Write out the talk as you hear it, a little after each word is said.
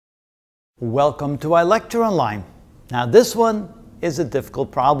Welcome to iLecture Online. Now this one is a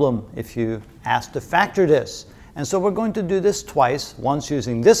difficult problem if you ask to factor this. And so we're going to do this twice, once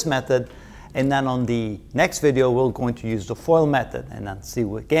using this method, and then on the next video we're going to use the FOIL method and then see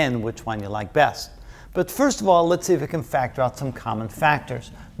again which one you like best. But first of all, let's see if we can factor out some common factors.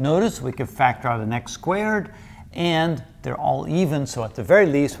 Notice we can factor out an x squared and they're all even, so at the very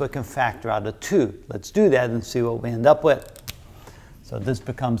least we can factor out a 2. Let's do that and see what we end up with. So this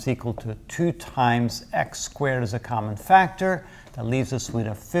becomes equal to 2 times x squared as a common factor. That leaves us with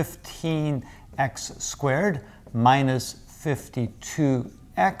a 15x squared minus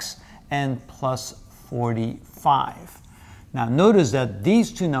 52x and plus 45. Now notice that these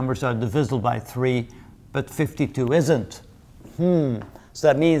two numbers are divisible by 3, but 52 isn't. So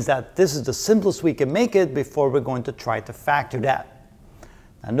that means that this is the simplest we can make it before we're going to try to factor that.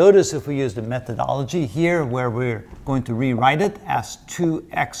 Now notice if we use the methodology here where we're going to rewrite it as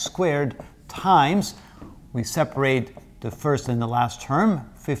 2x squared times, we separate the first and the last term,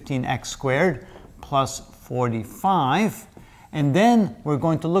 15x squared plus 45, and then we're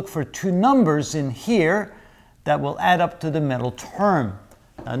going to look for two numbers in here that will add up to the middle term.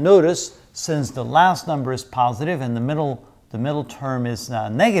 Now notice, since the last number is positive and the middle term is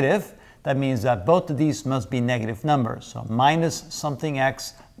negative, that means that both of these must be negative numbers. So minus something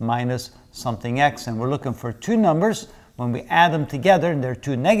x minus something x. And we're looking for two numbers. When we add them together, and they're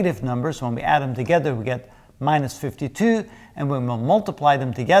two negative numbers, when we add them together, we get minus 52. And when we multiply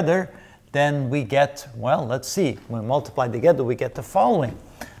them together, then we get, well, let's see. When we multiply together, we get the following.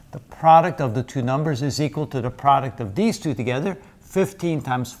 The product of the two numbers is equal to the product of these two together. 15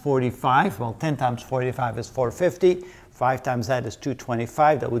 times 45, well, 10 times 45 is 450. 5 times that is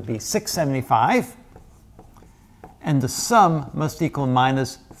 225, that would be 675. And the sum must equal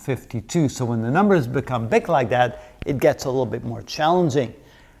minus 52. So when the numbers become big like that, it gets a little bit more challenging.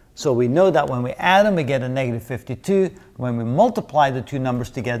 So we know that when we add them, we get a negative 52. When we multiply the two numbers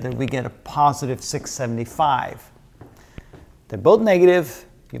together, we get a positive 675. They're both negative.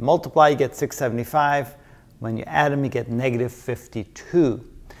 If you multiply, you get 675. When you add them, you get negative 52.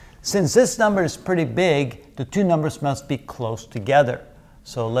 Since this number is pretty big, the two numbers must be close together.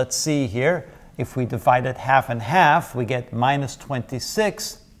 So let's see here. If we divide it half and half, we get minus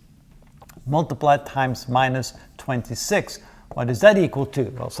 26 multiplied times minus 26. What does that equal to?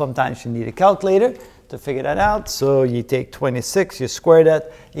 Well, sometimes you need a calculator to figure that out. So you take 26, you square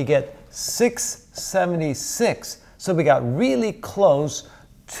that, you get 676. So we got really close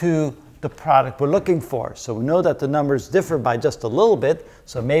to the product we're looking for. So we know that the numbers differ by just a little bit,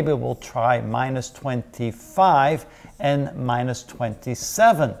 so maybe we'll try minus 25 and minus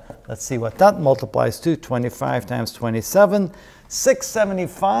 27. Let's see what that multiplies to. 25 times 27,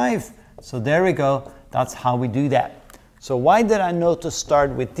 675. So there we go. That's how we do that. So why did I know to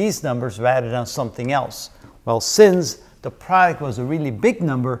start with these numbers rather than something else? Well, since the product was a really big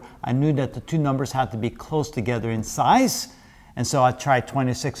number, I knew that the two numbers had to be close together in size. And so I tried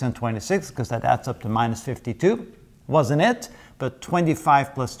 26 and 26 because that adds up to minus 52. Wasn't it? But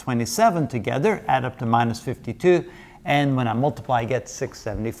 25 plus 27 together add up to minus 52. And when I multiply, I get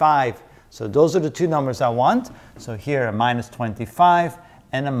 675. So those are the two numbers I want. So here a minus 25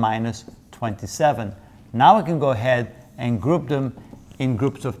 and a minus 27. Now I can go ahead and group them in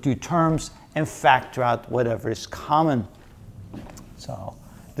groups of two terms and factor out whatever is common. So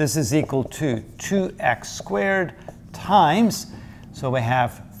this is equal to 2x squared times, so we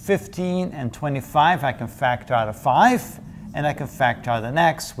have 15 and 25, I can factor out a 5, and I can factor out an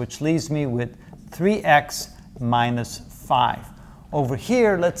x, which leaves me with 3x minus 5. Over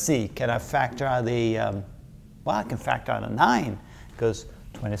here, let's see, can I factor out a, well, I can factor out a 9, because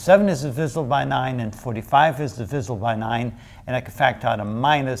 27 is divisible by 9, and 45 is divisible by 9, and I can factor out a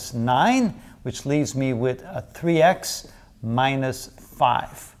minus 9, which leaves me with a 3x minus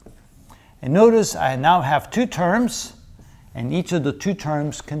 5. And notice I now have two terms, and each of the two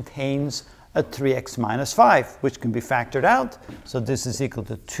terms contains a 3x minus 5, which can be factored out. So this is equal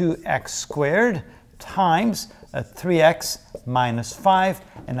to 2x squared times a 3x minus 5,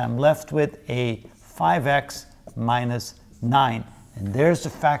 and I'm left with a 5x minus 9. And there's the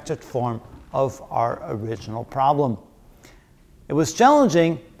factored form of our original problem. It was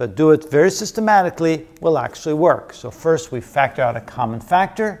challenging, but do it very systematically will actually work. So first we factor out a common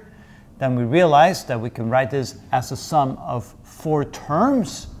factor. Then we realize that we can write this as a sum of 4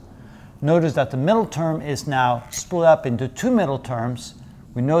 terms. Notice that the middle term is now split up into two middle terms.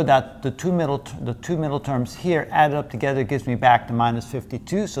 We know that the two middle terms here added up together gives me back to minus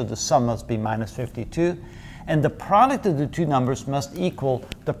 52, so the sum must be minus 52. And the product of the two numbers must equal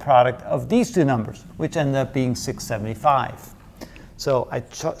the product of these two numbers, which end up being 675. So I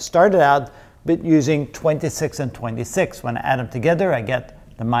started out with using 26 and 26. When I add them together, I get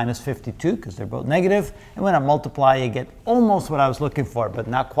the minus 52 because they're both negative. And when I multiply, I get almost what I was looking for, but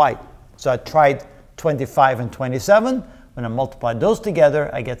not quite. So I tried 25 and 27. When I multiply those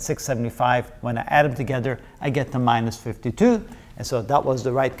together, I get 675. When I add them together, I get the minus 52. And so that was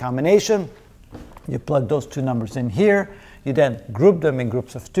the right combination. You plug those two numbers in here. You then group them in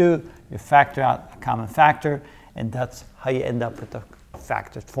groups of 2. You factor out a common factor. And that's how you end up with the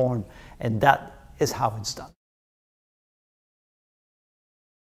factored form. And that is how it's done.